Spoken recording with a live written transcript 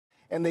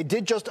And they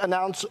did just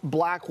announce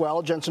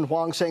Blackwell. Jensen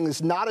Huang saying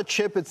it's not a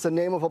chip, it's the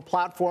name of a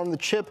platform. The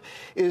chip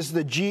is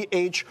the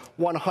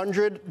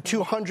GH100,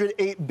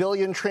 208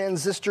 billion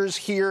transistors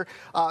here.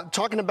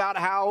 Talking about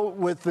how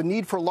with the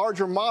need for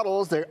larger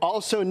models, they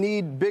also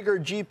need bigger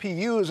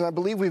GPUs. And I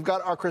believe we've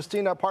got our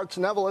Kristina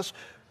Partsinevelos.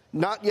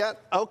 Not yet.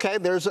 Okay,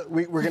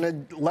 we're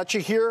going to let you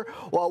hear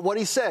what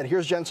he said.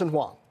 Here's Jensen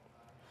Huang.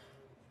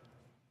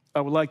 I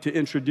would like to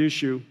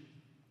introduce you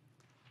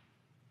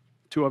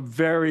to a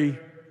very,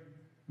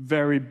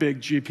 very big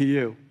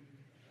GPU.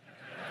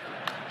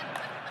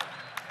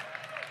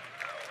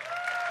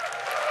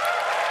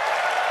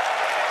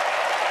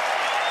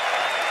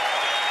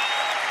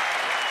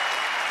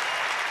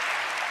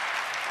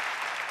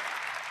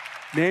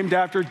 Named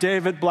after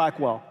David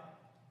Blackwell,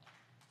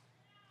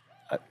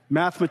 a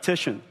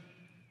mathematician,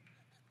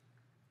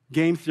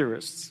 game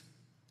theorist,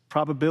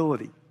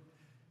 probability.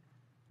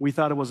 We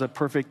thought it was a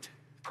perfect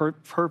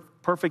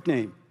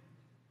name.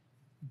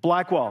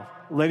 Blackwell,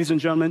 ladies and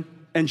gentlemen,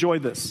 enjoy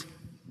this.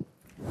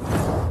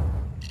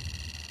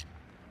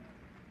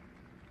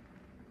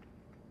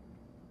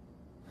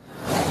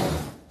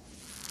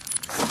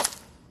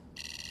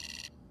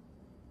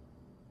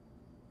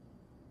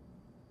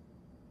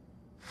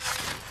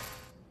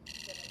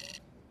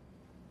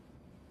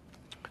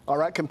 All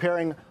right,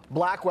 comparing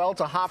Blackwell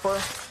to Hopper,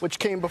 which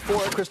came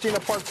before it. Kristina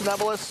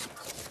Partsinevelos,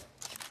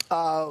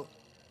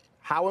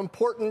 how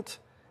important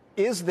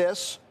is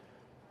this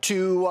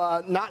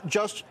to not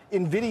just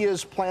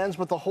Nvidia's plans,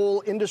 but the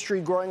whole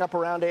industry growing up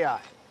around AI?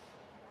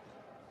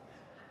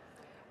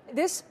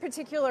 This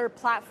particular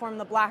platform,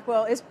 the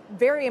Blackwell, is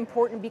very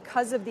important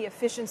because of the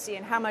efficiency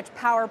and how much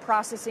power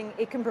processing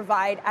it can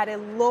provide at a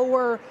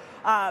lower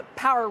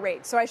power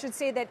rate. So I should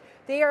say that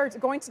they are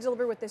going to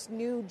deliver with this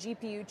new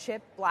GPU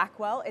chip,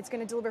 Blackwell. It's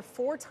going to deliver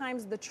 4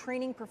 times the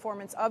training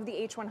performance of the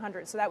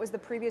H100. So that was the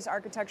previous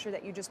architecture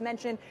that you just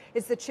mentioned.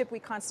 It's the chip we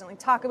constantly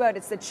talk about.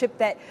 It's the chip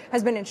that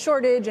has been in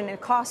shortage, and it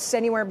costs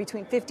anywhere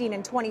between $15,000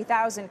 and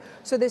 $20,000.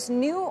 So this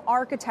new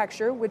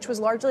architecture, which was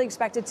largely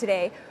expected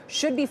today,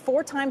 should be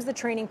 4 times the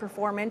training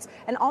performance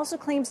and also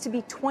claims to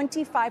be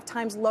 25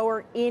 times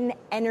lower in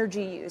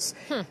energy use.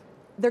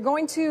 They're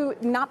going to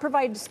not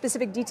provide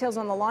specific details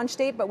on the launch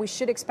date, but we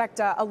should expect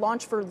a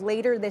launch for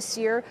later this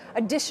year.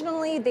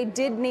 Additionally, they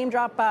did name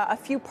drop a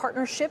few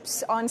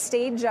partnerships on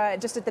stage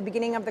just at the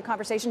beginning of the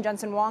conversation.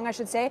 Jensen Huang, I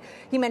should say.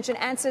 He mentioned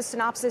Ansys,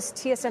 Synopsys,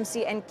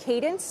 TSMC, and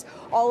Cadence,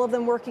 all of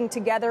them working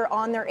together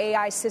on their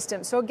AI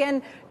system. So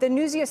again, the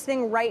newsiest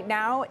thing right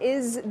now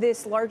is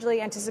this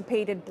largely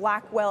anticipated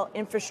Blackwell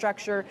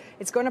infrastructure.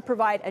 It's going to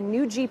provide a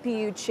new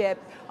GPU chip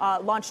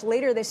launched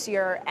later this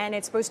year, and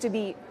it's supposed to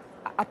be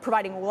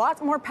providing lots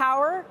more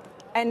power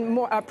and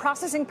more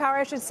processing power,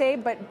 I should say,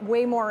 but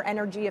way more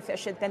energy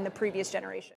efficient than the previous generation.